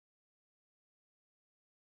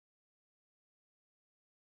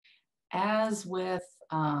As with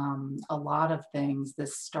a lot of things,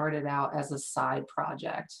 this started out as a side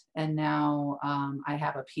project, and now I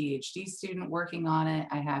have a PhD student working on it.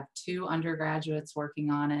 I have two undergraduates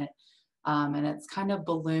working on it, and it's kind of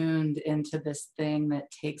ballooned into this thing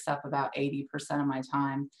that takes up about 80% of my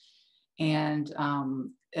time. And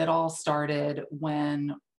it all started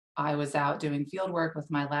when I was out doing field work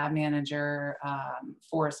with my lab manager,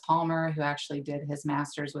 Forrest Palmer, who actually did his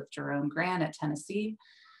master's with Jerome Grant at Tennessee,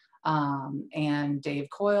 and Dave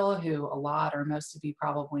Coyle, who a lot or most of you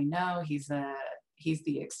probably know. He's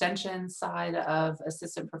the extension side of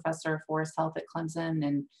assistant professor of forest health at Clemson,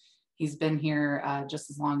 and he's been here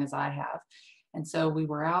just as long as I have. And so we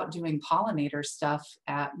were out doing pollinator stuff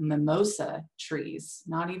at mimosa trees,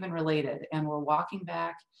 not even related. And we're walking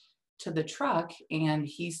back to the truck, and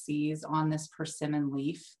he sees on this persimmon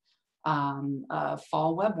leaf a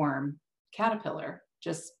fall webworm caterpillar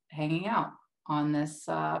just hanging out on this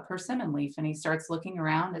persimmon leaf. And he starts looking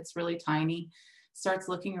around. It's really tiny. Starts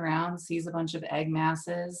looking around, sees a bunch of egg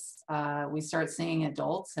masses. We start seeing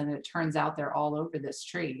adults, and it turns out they're all over this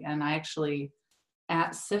tree. And I actually,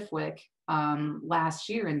 at Sifwick last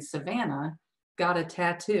year in Savannah, got a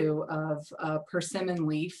tattoo of a persimmon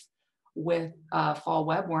leaf with a fall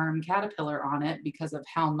webworm caterpillar on it because of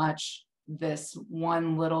how much this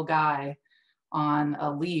one little guy on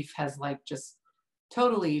a leaf has like just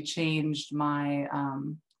totally changed my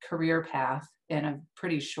career path in a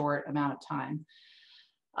pretty short amount of time.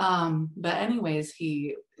 But anyways,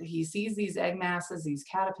 he sees these egg masses, these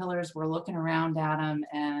caterpillars. We're looking around at them,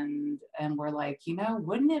 and we're like, you know,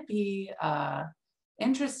 wouldn't it be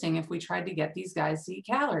interesting if we tried to get these guys to eat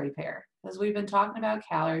calorie pair? Because we've been talking about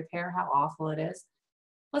calorie pair, how awful it is.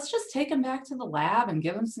 Let's just take them back to the lab and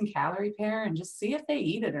give them some calorie pair and just see if they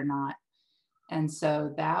eat it or not. And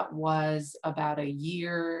so that was about a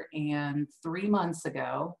year and 3 months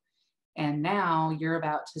ago. And now you're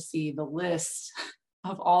about to see the list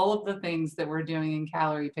of all of the things that we're doing in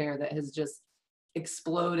calorie pair that has just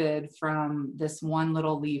exploded from this one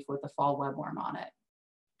little leaf with a fall webworm on it.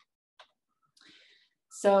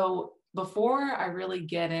 So before I really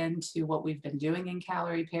get into what we've been doing in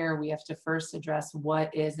calorie pair, we have to first address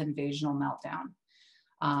what is invasional meltdown.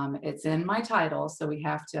 It's in my title, so we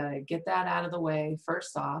have to get that out of the way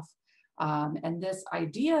first off. And this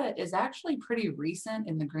idea is actually pretty recent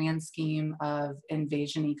in the grand scheme of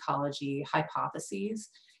invasion ecology hypotheses.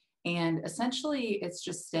 And essentially, it's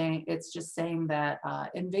just saying that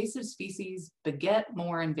invasive species beget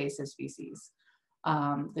more invasive species.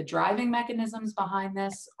 The driving mechanisms behind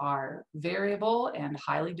this are variable and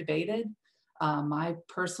highly debated. My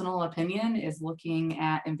personal opinion is looking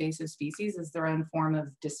at invasive species as their own form of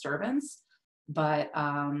disturbance. But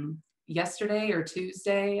yesterday or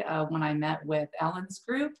Tuesday, when I met with Ellen's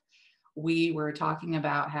group, we were talking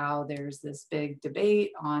about how there's this big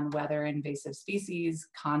debate on whether invasive species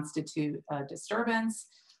constitute a disturbance.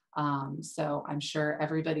 So I'm sure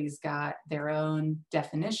everybody's got their own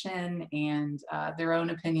definition and their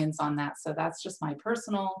own opinions on that. So that's just my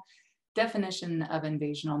personal definition of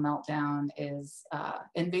invasional meltdown is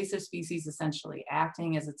invasive species essentially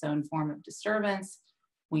acting as its own form of disturbance.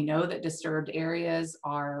 We know that disturbed areas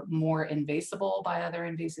are more invasible by other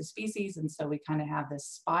invasive species, and so we kind of have this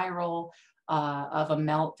spiral of a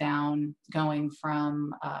meltdown going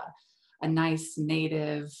from a nice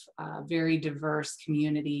native, very diverse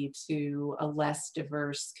community to a less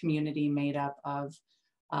diverse community made up of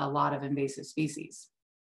a lot of invasive species.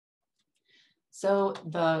 So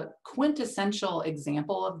the quintessential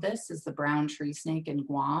example of this is the brown tree snake in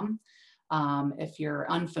Guam. If you're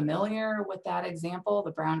unfamiliar with that example,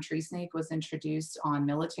 the brown tree snake was introduced on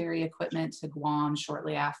military equipment to Guam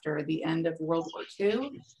shortly after the end of World War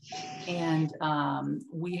II. And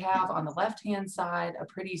we have on the left-hand side a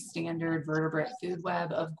pretty standard vertebrate food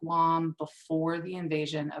web of Guam before the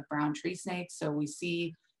invasion of brown tree snakes. So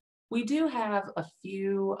we do have a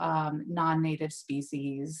few non-native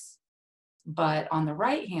species, but on the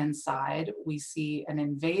right-hand side, we see an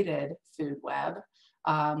invaded food web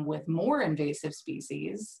with more invasive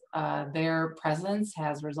species. Their presence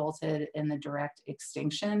has resulted in the direct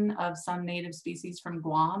extinction of some native species from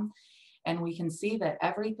Guam. And we can see that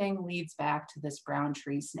everything leads back to this brown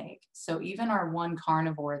tree snake. So even our one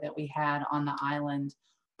carnivore that we had on the island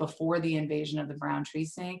before the invasion of the brown tree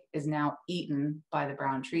snake is now eaten by the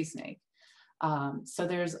brown tree snake. So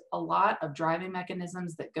there's a lot of driving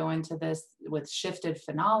mechanisms that go into this with shifted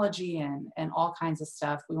phenology and all kinds of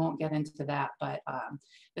stuff. We won't get into that, but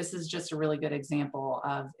this is just a really good example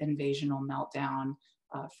of invasional meltdown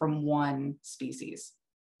from one species.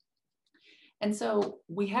 And so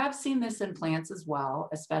we have seen this in plants as well,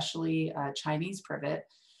 especially Chinese privet.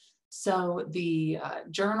 So the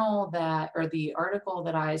journal that, or the article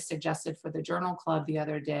that I suggested for the journal club the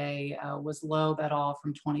other day was Loeb et al.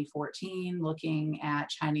 From 2014, looking at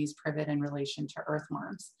Chinese privet in relation to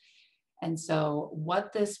earthworms. And so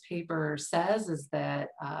what this paper says is that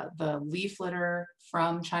the leaf litter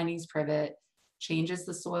from Chinese privet changes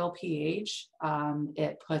the soil pH.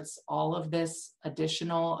 It puts all of this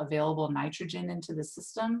additional available nitrogen into the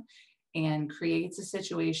system and creates a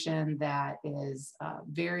situation that is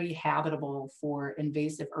very habitable for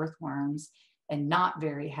invasive earthworms and not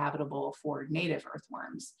very habitable for native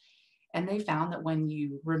earthworms. And they found that when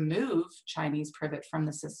you remove Chinese privet from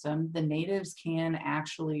the system, the natives can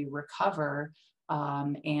actually recover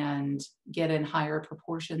and get in higher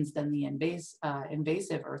proportions than the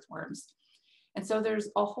invasive earthworms. And so there's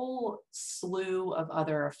a whole slew of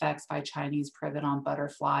other effects by Chinese privet on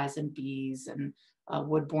butterflies and bees and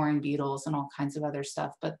wood-boring beetles and all kinds of other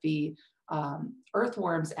stuff. But the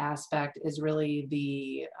earthworms aspect is really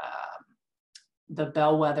the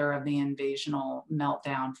bellwether of the invasional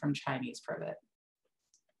meltdown from Chinese privet.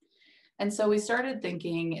 And so we started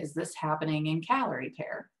thinking, is this happening in calorie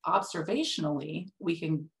pair? Observationally, we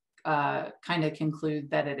can kind of conclude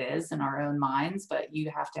that it is in our own minds, but you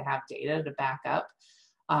have to have data to back up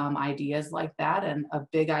ideas like that. And a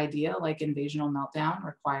big idea like invasional meltdown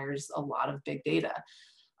requires a lot of big data.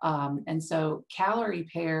 And so calorie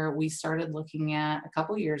pair, we started looking at a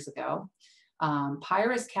couple years ago.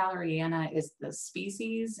 Pyrus caloriana is the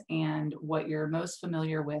species, and what you're most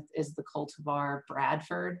familiar with is the cultivar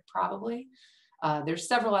Bradford, probably. There's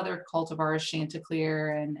several other cultivars,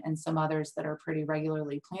 Chanticleer and some others that are pretty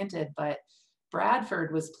regularly planted, but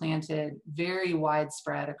Bradford was planted very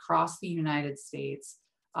widespread across the United States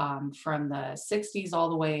from the 60s all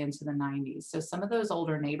the way into the 90s. So some of those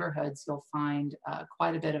older neighborhoods, you'll find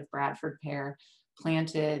quite a bit of Bradford pear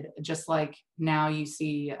planted, just like now you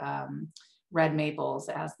see red maples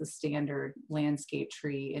as the standard landscape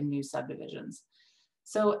tree in new subdivisions.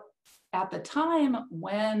 So at the time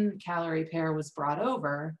when calorie pear was brought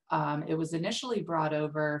over, it was initially brought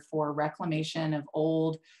over for reclamation of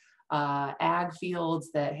old ag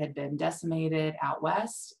fields that had been decimated out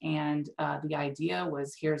west. And the idea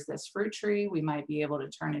was, here's this fruit tree, we might be able to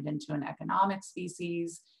turn it into an economic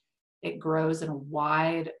species. It grows in a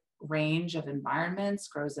wide range of environments,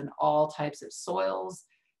 grows in all types of soils.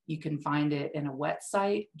 You can find it in a wet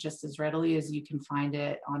site just as readily as you can find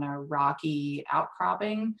it on a rocky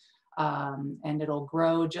outcropping, and it'll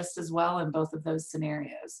grow just as well in both of those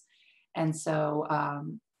scenarios. And so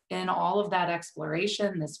in all of that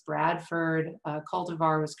exploration, this Bradford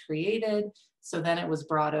cultivar was created. So then it was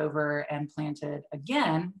brought over and planted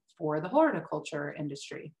again for the horticulture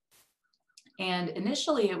industry. And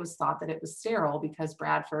initially it was thought that it was sterile because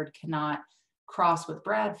Bradford cannot cross with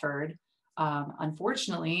Bradford.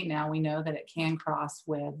 Unfortunately, now we know that it can cross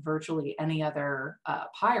with virtually any other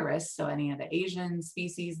Pyrus, so any of the Asian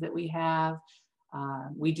species that we have.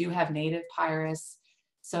 We do have native Pyrus.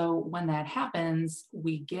 So when that happens,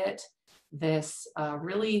 we get this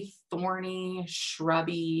really thorny,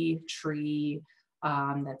 shrubby tree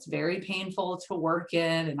that's very painful to work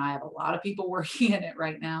in, and I have a lot of people working in it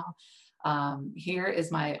right now. Here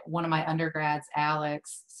is one of my undergrads,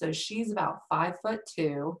 Alex. So she's about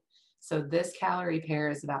 5'2". So this calorie pear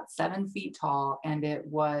is about 7 feet tall, and it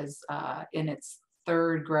was in its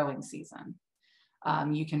third growing season.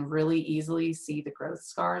 You can really easily see the growth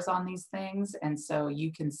scars on these things. And so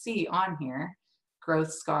you can see on here,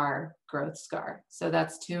 growth scar, growth scar. So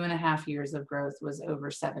that's 2.5 years of growth was over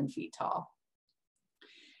 7 feet tall.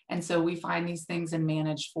 And so we find these things in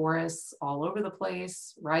managed forests all over the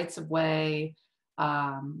place, rights of way,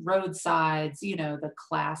 roadsides, you know, the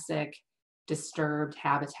classic disturbed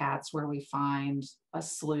habitats where we find a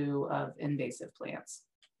slew of invasive plants.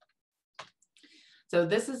 So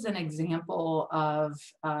this is an example of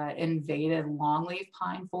invaded longleaf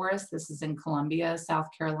pine forest. This is in Columbia, South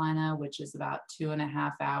Carolina, which is about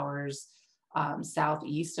 2.5 hours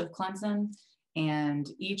southeast of Clemson. And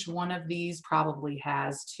each one of these probably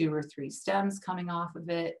has 2 or 3 stems coming off of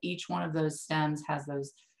it. Each one of those stems has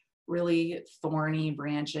those really thorny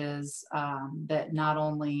branches that not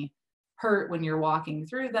only hurt when you're walking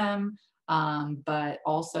through them, but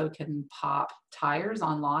also can pop tires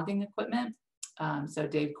on logging equipment. So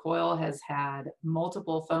Dave Coyle has had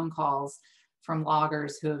multiple phone calls from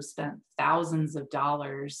loggers who have spent thousands of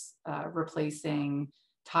dollars replacing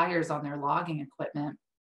tires on their logging equipment,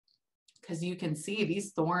 because you can see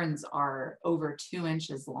these thorns are over 2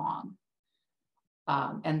 inches long.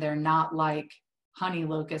 And they're not like honey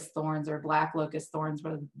locust thorns or black locust thorns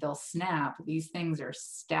where they'll snap. These things are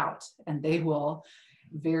stout, and they will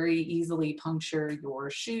very easily puncture your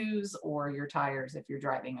shoes or your tires if you're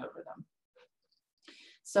driving over them.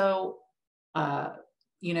 So,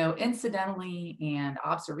 you know, incidentally and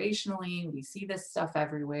observationally, we see this stuff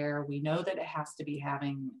everywhere. We know that it has to be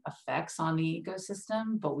having effects on the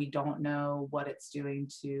ecosystem, but we don't know what it's doing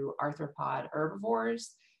to arthropod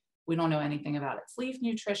herbivores. We don't know anything about its leaf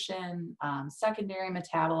nutrition, secondary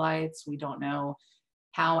metabolites. We don't know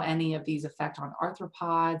how any of these effect on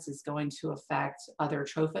arthropods is going to affect other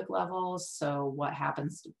trophic levels. So what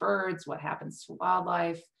happens to birds, what happens to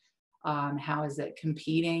wildlife, how is it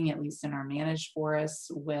competing, at least in our managed forests,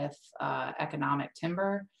 with economic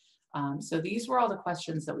timber? So these were all the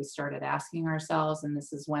questions that we started asking ourselves, and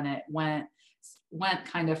this is when it went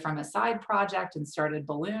kind of from a side project and started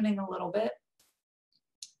ballooning a little bit.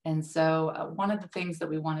 And so one of the things that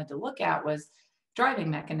we wanted to look at was driving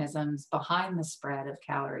mechanisms behind the spread of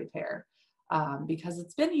calorie pair, because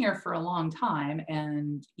it's been here for a long time,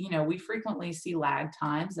 and you know, we frequently see lag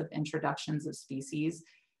times of introductions of species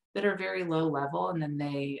that are very low level, and then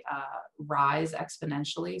they rise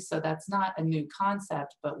exponentially. So that's not a new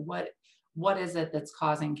concept, but what is it that's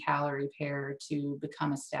causing calorie pair to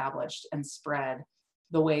become established and spread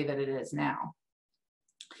the way that it is now?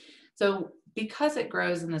 So because it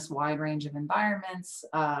grows in this wide range of environments,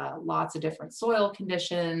 lots of different soil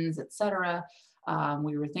conditions, et cetera,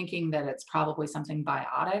 we were thinking that it's probably something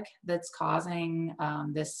biotic that's causing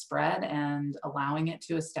this spread and allowing it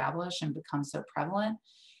to establish and become so prevalent.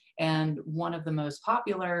 And one of the most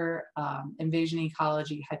popular invasion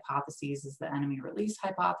ecology hypotheses is the enemy release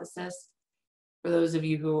hypothesis. For those of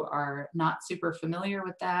you who are not super familiar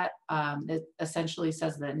with that, it essentially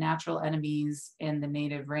says that natural enemies in the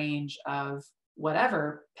native range of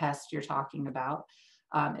whatever pest you're talking about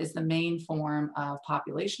is the main form of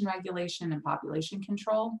population regulation and population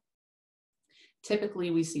control.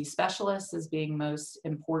 Typically, we see specialists as being most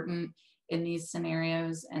important in these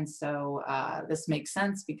scenarios. And so this makes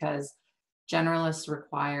sense because generalists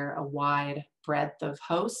require a wide breadth of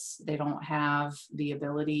hosts. They don't have the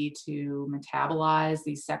ability to metabolize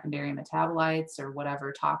these secondary metabolites or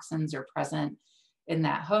whatever toxins are present in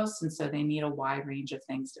that host. And so they need a wide range of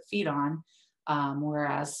things to feed on,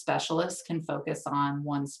 whereas specialists can focus on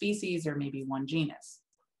one species or maybe one genus.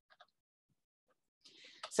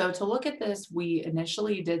 So to look at this, we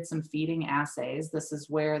initially did some feeding assays. This is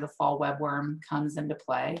where the fall webworm comes into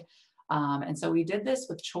play. And so we did this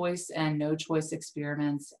with choice and no choice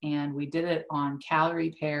experiments, and we did it on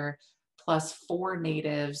calorie pair plus 4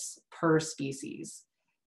 natives per species.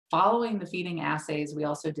 Following the feeding assays, we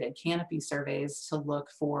also did canopy surveys to look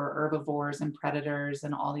for herbivores and predators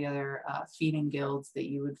and all the other feeding guilds that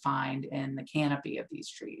you would find in the canopy of these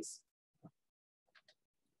trees.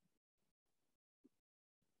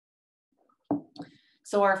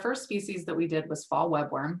 So our first species that we did was fall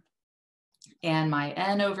webworm. And my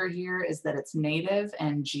N over here is that it's native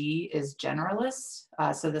and G is generalist.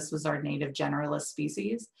 So this was our native generalist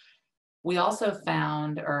species. We also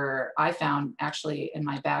found, or I found actually in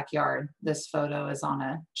my backyard, this photo is on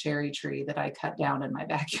a cherry tree that I cut down in my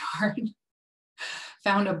backyard.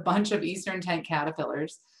 Found a bunch of eastern tent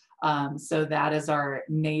caterpillars. So that is our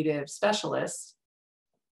native specialist.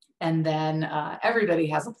 And then everybody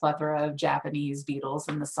has a plethora of Japanese beetles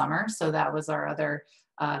in the summer. So that was our other,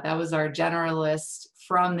 that was our generalist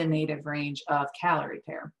from the native range of calorie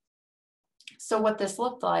pair. So what this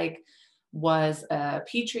looked like was a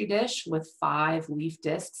petri dish with 5 leaf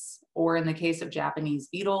discs, or in the case of Japanese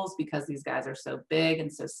beetles, because these guys are so big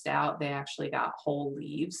and so stout, they actually got whole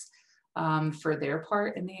leaves for their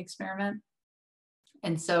part in the experiment.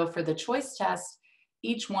 And so for the choice test,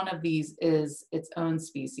 each one of these is its own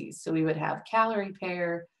species. So we would have calorie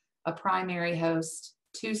pair, a primary host,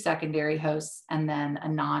 2 secondary hosts, and then a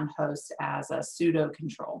non-host as a pseudo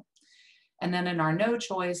control. And then in our no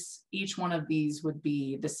choice, each one of these would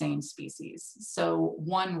be the same species. So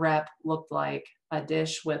one rep looked like a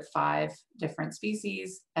dish with 5 different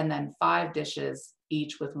species, and then 5 dishes,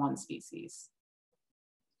 each with 1 species.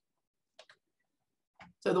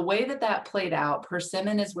 So the way that that played out,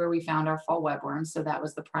 persimmon is where we found our fall webworm. So that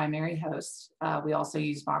was the primary host. We also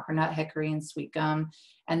used mockernut, hickory, and sweet gum.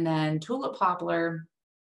 And then tulip poplar,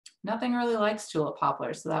 nothing really likes tulip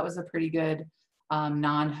poplar. So that was a pretty good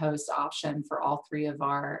non-host option for all 3 of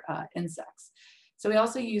our insects. So we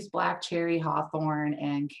also used black cherry, hawthorn,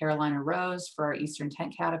 and Carolina rose for our eastern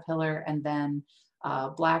tent caterpillar, and then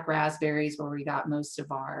black raspberries where we got most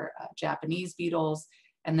of our Japanese beetles.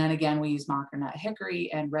 And then again, we use mockernut,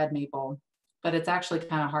 hickory, and red maple, but it's actually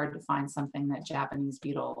kind of hard to find something that Japanese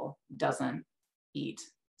beetle doesn't eat.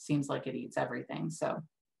 Seems like it eats everything. So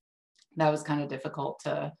that was kind of difficult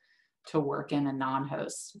to to work in a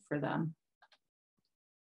non-host for them.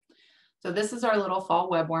 So this is our little fall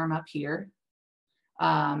webworm up here.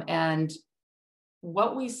 And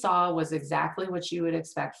what we saw was exactly what you would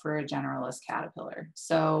expect for a generalist caterpillar.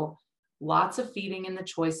 So lots of feeding in the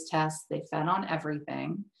choice test. They fed on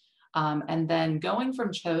everything. And then going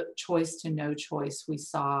from choice to no choice, we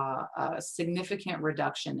saw a significant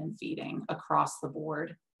reduction in feeding across the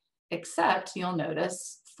board, except you'll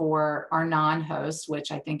notice for our non-host,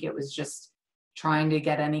 which I think it was just trying to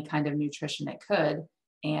get any kind of nutrition it could,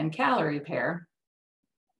 and calorie pair.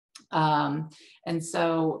 And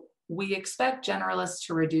so we expect generalists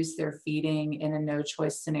to reduce their feeding in a no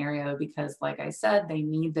choice scenario because, like I said, they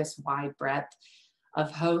need this wide breadth of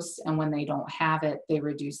hosts, and when they don't have it, they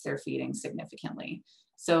reduce their feeding significantly.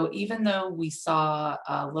 So even though we saw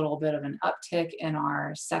a little bit of an uptick in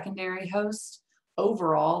our secondary host,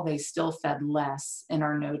 overall, they still fed less in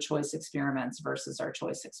our no choice experiments versus our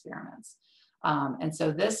choice experiments. And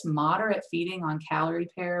so this moderate feeding on calorie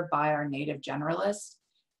pair by our native generalists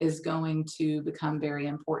is going to become very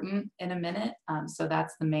important in a minute. So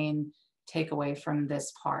that's the main takeaway from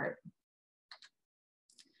this part.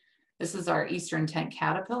 This is our Eastern tent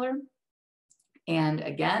caterpillar. And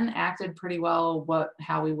again, acted pretty well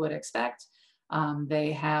how we would expect.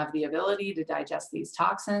 They have the ability to digest these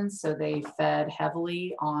toxins, so they fed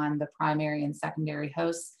heavily on the primary and secondary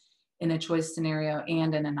hosts in a choice scenario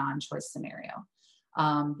and in a non-choice scenario.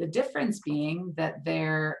 The difference being that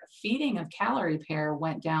their feeding of calorie pair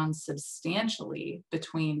went down substantially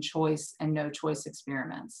between choice and no choice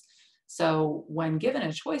experiments. So when given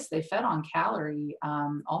a choice, they fed on calorie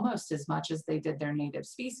almost as much as they did their native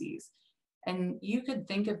species. And you could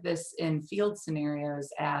think of this in field scenarios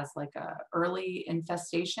as like a early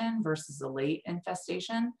infestation versus a late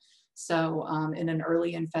infestation. So in an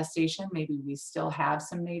early infestation, maybe we still have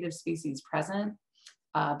some native species present,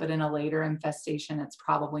 but in a later infestation, it's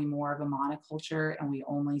probably more of a monoculture and we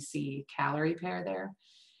only see calorie pair there.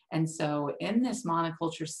 And so in this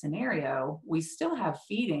monoculture scenario, we still have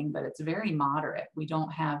feeding, but it's very moderate. We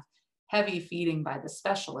don't have heavy feeding by the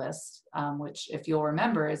specialist, which, if you'll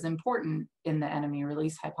remember, is important in the enemy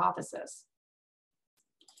release hypothesis.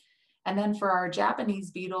 And then for our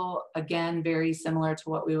Japanese beetle, again, very similar to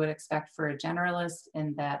what we would expect for a generalist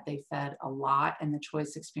in that they fed a lot in the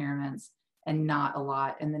choice experiments and not a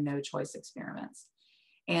lot in the no choice experiments.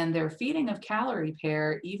 And their feeding of calorie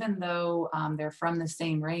pair, even though they're from the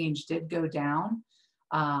same range, did go down.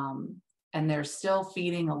 And they're still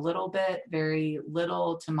feeding a little bit, very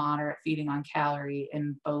little to moderate feeding on calorie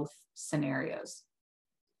in both scenarios.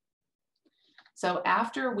 So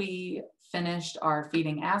after we finished our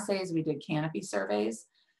feeding assays, we did canopy surveys.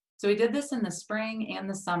 So we did this in the spring and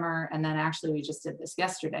the summer, and then actually we just did this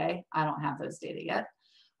yesterday. I don't have those data yet.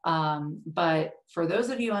 But for those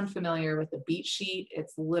of you unfamiliar with the beat sheet,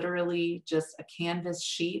 it's literally just a canvas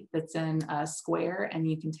sheet that's in a square, and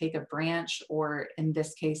you can take a branch, or in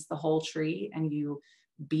this case, the whole tree, and you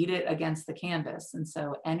beat it against the canvas. And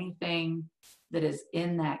so anything that is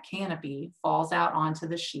in that canopy falls out onto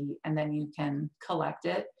the sheet, and then you can collect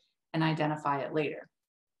it and identify it later.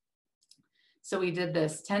 So we did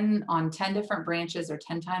this 10 different branches, or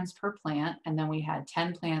 10 times per plant, and then we had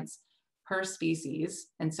 10 plants per species.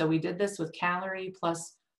 And so we did this with calorie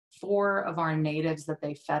plus 4 of our natives that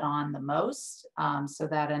they fed on the most. So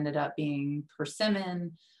that ended up being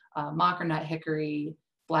persimmon, mockernut hickory,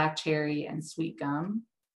 black cherry, and sweet gum.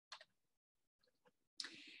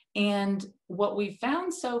 And what we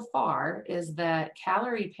found so far is that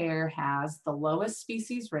calorie pair has the lowest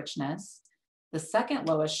species richness, the second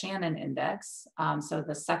lowest Shannon index, so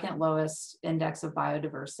the second lowest index of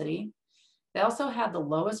biodiversity. They also had the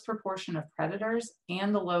lowest proportion of predators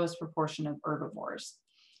and the lowest proportion of herbivores.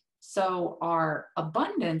 So our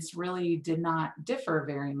abundance really did not differ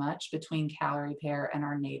very much between calorie pair and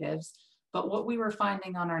our natives, but what we were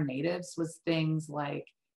finding on our natives was things like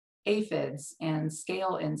aphids and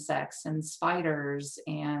scale insects and spiders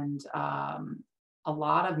and a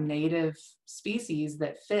lot of native species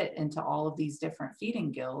that fit into all of these different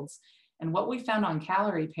feeding guilds. And what we found on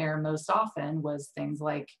calorie pair most often was things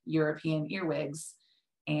like European earwigs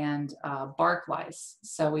and bark lice.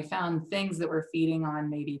 So we found things that were feeding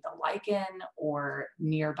on maybe the lichen or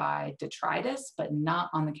nearby detritus, but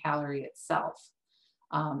not on the calorie itself.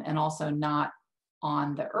 And also not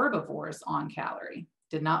on the herbivores on calorie.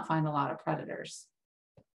 Did not find a lot of predators.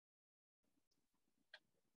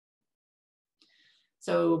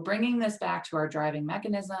 So bringing this back to our driving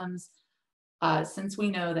mechanisms, since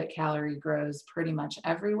we know that calorie grows pretty much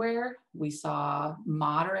everywhere, we saw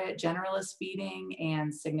moderate generalist feeding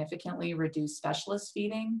and significantly reduced specialist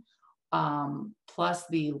feeding plus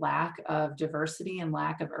the lack of diversity and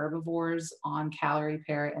lack of herbivores on calorie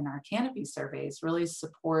pair in our canopy surveys really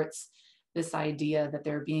supports this idea that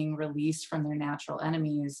they're being released from their natural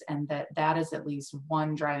enemies, and that that is at least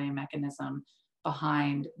one driving mechanism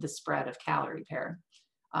behind the spread of calorie pair.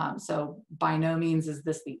 So by no means is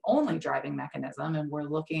this the only driving mechanism, and we're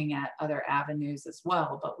looking at other avenues as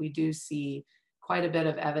well, but we do see quite a bit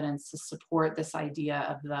of evidence to support this idea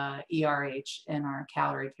of the ERH in our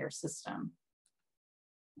calorie pair system.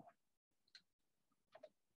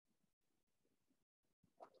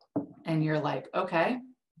 And you're like, okay,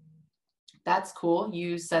 that's cool.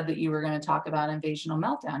 You said that you were going to talk about invasional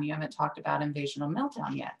meltdown. You haven't talked about invasional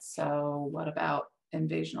meltdown yet. So what about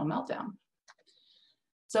invasional meltdown?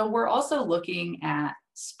 So we're also looking at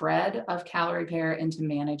spread of calorie pair into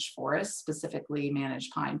managed forests, specifically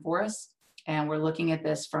managed pine forests. And we're looking at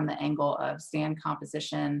this from the angle of stand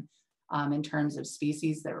composition in terms of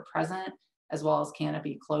species that are present, as well as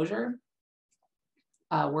canopy closure.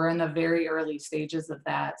 We're in the very early stages of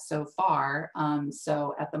that so far.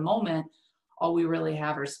 So at the moment, all we really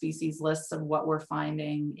have are species lists of what we're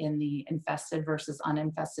finding in the infested versus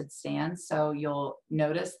uninfested stands. So you'll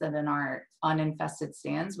notice that in our uninfested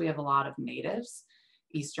stands, we have a lot of natives: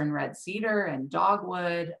 eastern red cedar and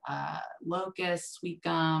dogwood, locust, sweet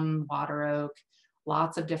gum, water oak,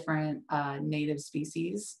 lots of different native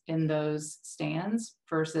species in those stands,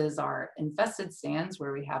 versus our infested stands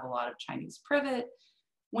where we have a lot of Chinese privet,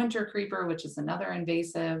 winter creeper, which is another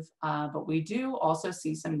invasive, but we do also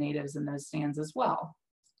see some natives in those stands as well.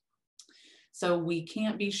 So we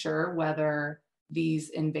can't be sure whether these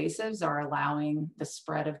invasives are allowing the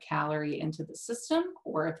spread of calorie into the system,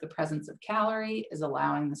 or if the presence of calorie is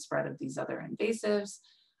allowing the spread of these other invasives,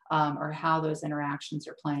 or how those interactions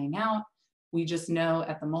are playing out. We just know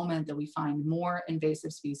at the moment that we find more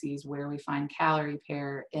invasive species where we find calorie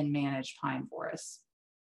pair in managed pine forests.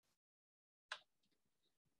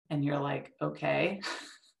 And you're like, okay,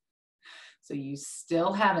 so you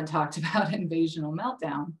still haven't talked about invasional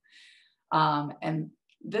meltdown. And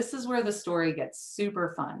this is where the story gets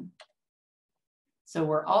super fun. So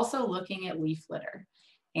we're also looking at leaf litter.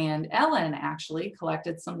 And Ellen actually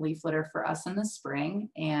collected some leaf litter for us in the spring,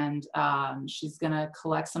 and she's gonna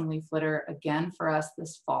collect some leaf litter again for us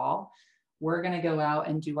this fall. We're gonna go out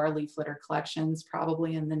and do our leaf litter collections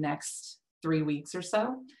probably in the next 3 weeks or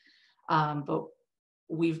so. But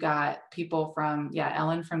we've got people from,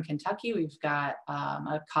 Ellen from Kentucky. We've got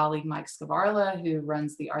a colleague, Mike Scavarla, who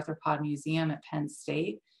runs the Arthropod Museum at Penn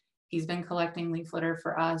State. He's been collecting leaf litter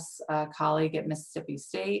for us, a colleague at Mississippi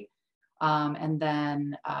State, and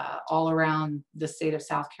then all around the state of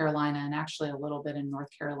South Carolina, and actually a little bit in North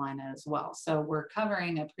Carolina as well. So we're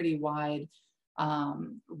covering a pretty wide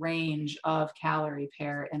range of calorie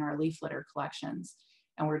pair in our leaf litter collections.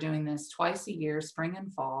 And we're doing this twice a year, spring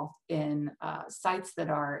and fall, in sites that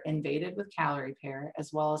are invaded with calorie pair,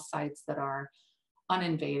 as well as sites that are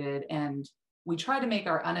uninvaded. And we try to make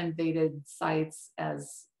our uninvaded sites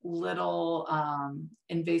as little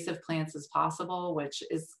invasive plants as possible, which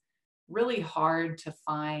is really hard to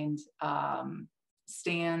find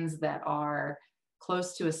stands that are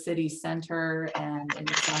close to a city center and in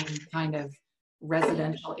some kind of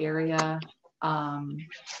residential area,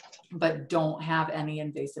 but don't have any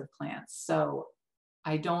invasive plants. So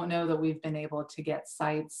I don't know that we've been able to get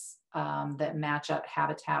sites that match up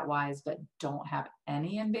habitat-wise but don't have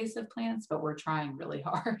any invasive plants, but we're trying really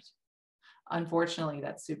hard. Unfortunately,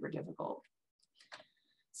 that's super difficult.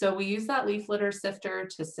 So we use that leaf litter sifter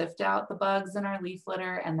to sift out the bugs in our leaf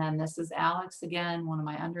litter. And then this is Alex again, one of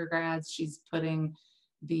my undergrads. She's putting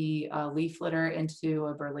the leaf litter into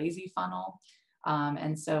a Berlazy funnel.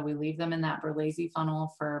 And so we leave them in that Berlazy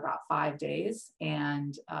funnel for about 5 days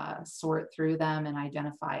and sort through them and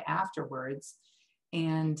identify afterwards.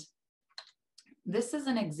 And this is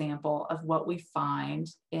an example of what we find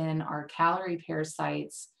in our calorie pair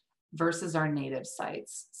sites versus our native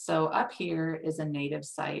sites. So up here is a native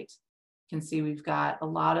site. You can see we've got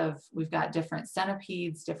different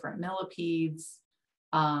centipedes, different millipedes.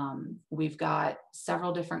 We've got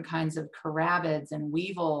several different kinds of carabids and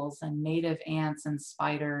weevils and native ants and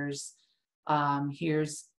spiders.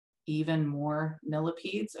 Here's even more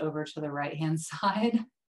millipedes over to the right-hand side.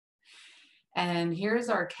 And here's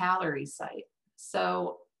our calorie site.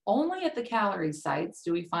 So only at the calorie sites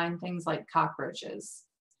do we find things like cockroaches.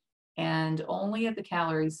 And only at the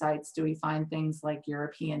calorie sites do we find things like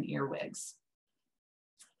European earwigs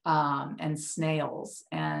and snails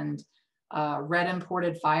and red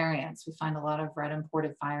imported fire ants. We find a lot of red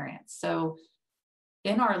imported fire ants. So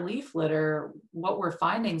In our leaf litter, what we're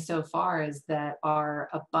finding so far is that our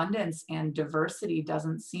abundance and diversity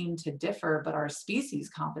doesn't seem to differ, but our species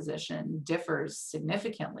composition differs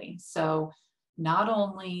significantly. So not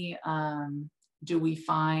only do we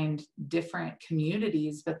find different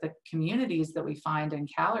communities, but the communities that we find in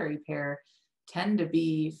calorie pair tend to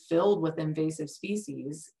be filled with invasive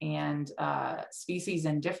species and species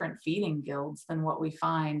in different feeding guilds than what we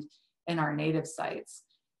find in our native sites.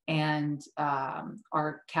 And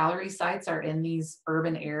our calorie sites are in these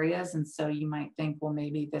urban areas. And so you might think, well,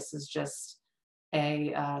 maybe this is just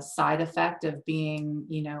a side effect of being,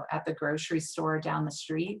 you know, at the grocery store down the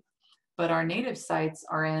street. But our native sites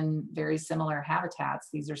are in very similar habitats.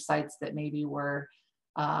 These are sites that maybe were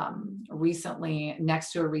recently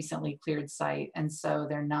next to a recently cleared site. And so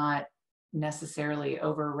they're not necessarily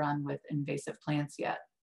overrun with invasive plants yet.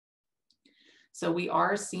 So we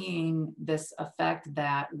are seeing this effect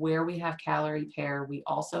that where we have calorie pair, we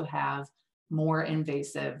also have more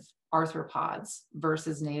invasive arthropods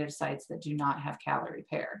versus native sites that do not have calorie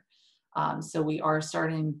pair. So we are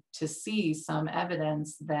starting to see some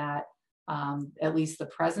evidence that at least the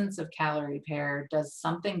presence of calorie pair does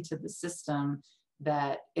something to the system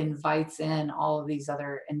that invites in all of these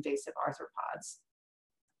other invasive arthropods.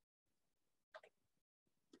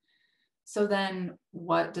 So then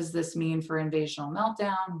what does this mean for invasional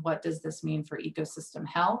meltdown? What does this mean for ecosystem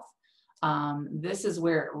health? This is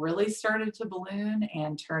where it really started to balloon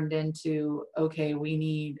and turned into, okay, we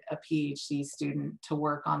need a PhD student to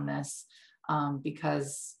work on this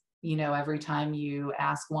because, you know, every time you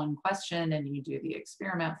ask one question and you do the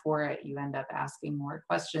experiment for it, you end up asking more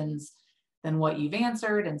questions than what you've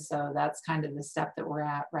answered. And so that's kind of the step that we're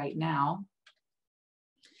at right now.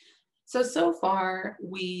 So far,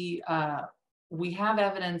 we have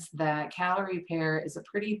evidence that calorie pair is a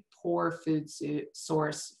pretty poor food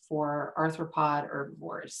source for arthropod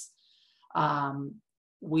herbivores.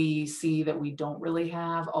 We see that we don't really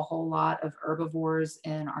have a whole lot of herbivores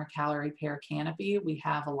in our calorie pair canopy. We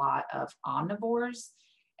have a lot of omnivores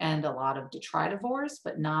and a lot of detritivores,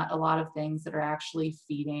 but not a lot of things that are actually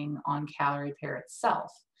feeding on calorie pair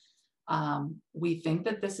itself. We think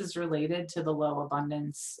that this is related to the low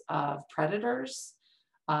abundance of predators,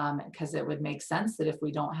 because it would make sense that if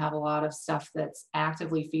we don't have a lot of stuff that's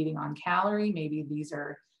actively feeding on calorie, maybe these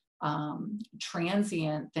are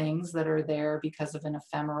transient things that are there because of an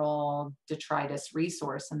ephemeral detritus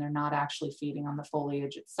resource, and they're not actually feeding on the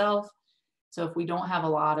foliage itself. So if we don't have a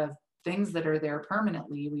lot of things that are there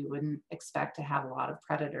permanently, we wouldn't expect to have a lot of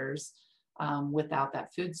predators without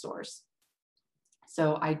that food source.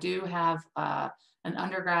 So I do have an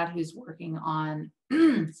undergrad who's working on,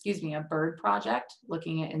 excuse me, a bird project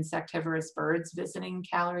looking at insectivorous birds visiting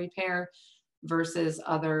calorie pair versus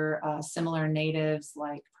other similar natives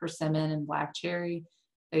like persimmon and black cherry.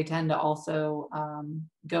 They tend to also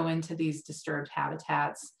go into these disturbed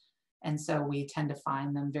habitats. And so we tend to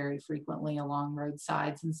find them very frequently along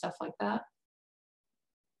roadsides and stuff like that.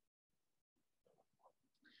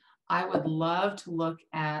 I would love to look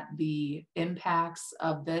at the impacts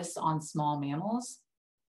of this on small mammals.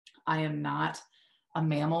 I am not a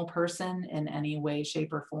mammal person in any way,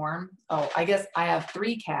 shape, or form. Oh, I guess I have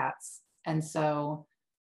 3 cats, and so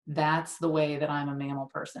that's the way that I'm a mammal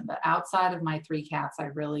person. But outside of my 3 cats, I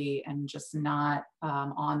really am just not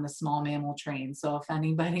on the small mammal train. So if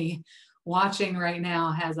anybody watching right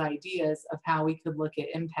now has ideas of how we could look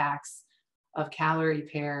at impacts of calorie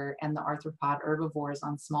pair and the arthropod herbivores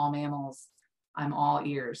on small mammals, I'm all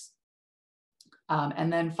ears.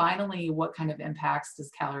 And then finally, what kind of impacts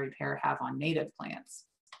does calorie pair have on native plants?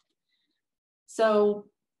 So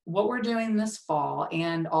what we're doing this fall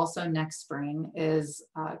and also next spring is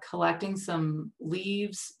collecting some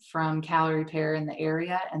leaves from calorie pair in the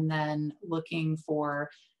area and then looking for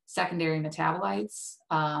secondary metabolites.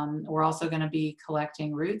 We're also going to be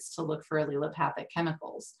collecting roots to look for allelopathic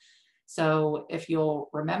chemicals. So if you'll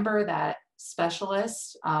remember that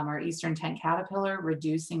specialist, our eastern tent caterpillar,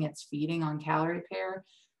 reducing its feeding on calorie pair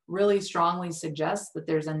really strongly suggests that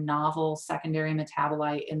there's a novel secondary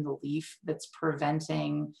metabolite in the leaf that's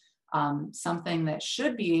preventing something that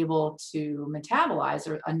should be able to metabolize,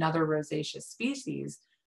 or another rosaceous species,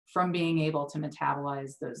 from being able to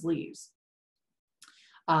metabolize those leaves.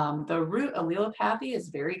 The root allelopathy is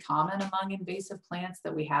very common among invasive plants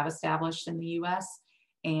that we have established in the US.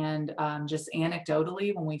 And just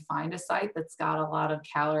anecdotally, when we find a site that's got a lot of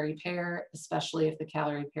calorie pair, especially if the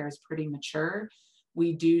calorie pair is pretty mature,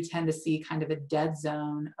 we do tend to see kind of a dead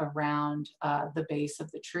zone around the base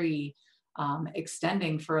of the tree,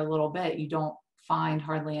 extending for a little bit. You don't find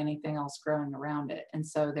hardly anything else growing around it. And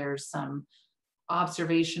so there's some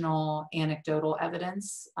observational anecdotal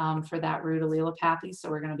evidence for that root allelopathy. So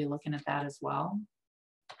we're going to be looking at that as well.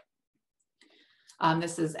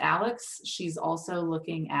 This is Alex. She's also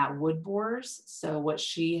looking at wood borers. So what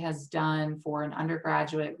she has done for an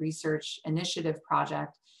undergraduate research initiative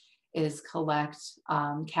project is collect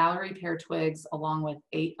calorie pear twigs along with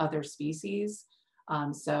 8 other species.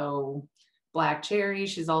 So black cherry,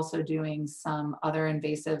 she's also doing some other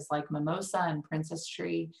invasives like mimosa and princess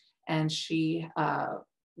tree. And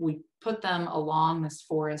we put them along this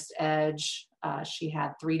forest edge. She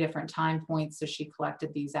had 3 different time points. So she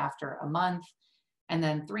collected these after a month, and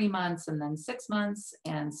then 3 months, and then 6 months.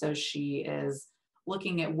 And so she is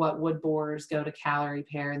looking at what wood borers go to calorie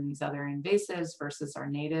pear and these other invasives versus our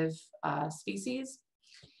native species.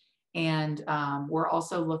 And we're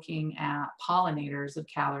also looking at pollinators of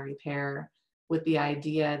calorie pear, with the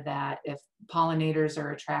idea that if pollinators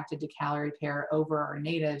are attracted to calorie pear over our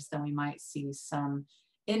natives, then we might see some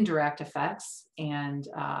indirect effects. And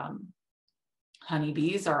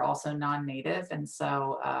honeybees are also non-native, and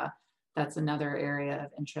so that's another area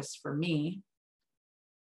of interest for me.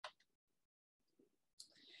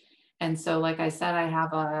 And so, like I said, I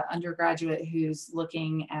have an undergraduate who's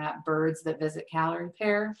looking at birds that visit calorie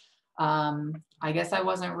pear. I guess I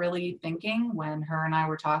wasn't really thinking when her and I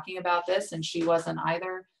were talking about this, and she wasn't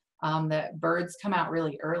either, that birds come out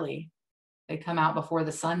really early. They come out before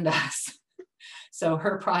the sun does. So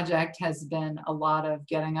her project has been a lot of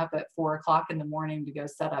getting up at 4 o'clock in the morning to go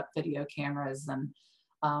set up video cameras and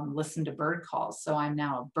listen to bird calls. So I'm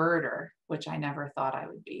now a birder, which I never thought I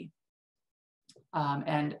would be.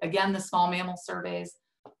 And again, the small mammal surveys,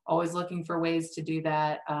 always looking for ways to do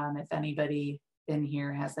that. If anybody in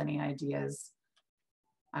here has any ideas,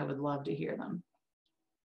 I would love to hear them.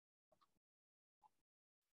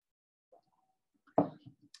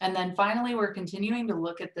 And then finally, we're continuing to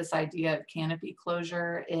look at this idea of canopy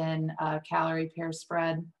closure in calorie pear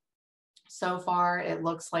spread. So far, it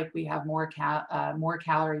looks like we have more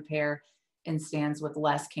calorie pear in stands with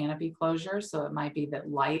less canopy closure. So it might be that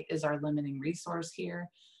light is our limiting resource here,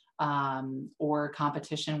 or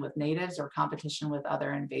competition with natives or competition with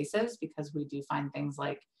other invasives, because we do find things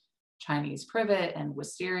like Chinese privet and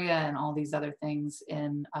wisteria and all these other things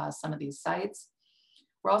in some of these sites.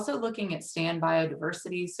 We're also looking at stand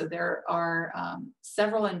biodiversity. So there are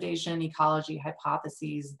several invasion ecology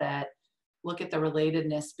hypotheses that look at the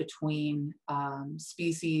relatedness between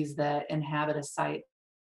species that inhabit a site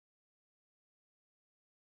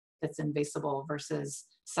that's invasible versus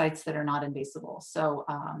sites that are not invasible. So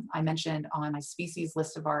I mentioned on my species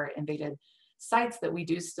list of our invaded sites that we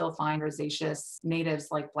do still find rosaceous natives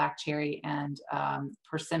like black cherry and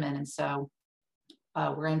persimmon. And so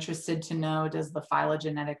we're interested to know, does the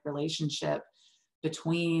phylogenetic relationship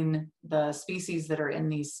between the species that are in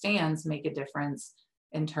these stands make a difference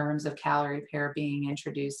in terms of calorie pear being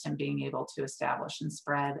introduced and being able to establish and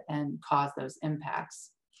spread and cause those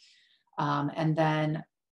impacts? And then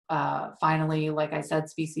finally, like I said,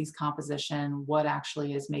 species composition, what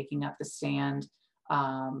actually is making up the stand,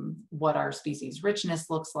 what our species richness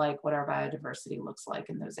looks like, what our biodiversity looks like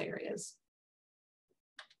in those areas.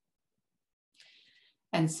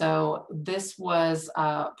 And so this was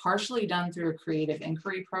partially done through a creative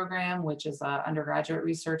inquiry program, which is an undergraduate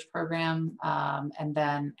research program. And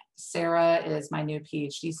then Sarah is my new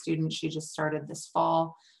PhD student. She just started this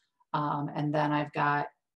fall. And then I've got,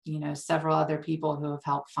 you know, several other people who have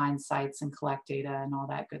helped find sites and collect data and all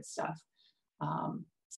that good stuff.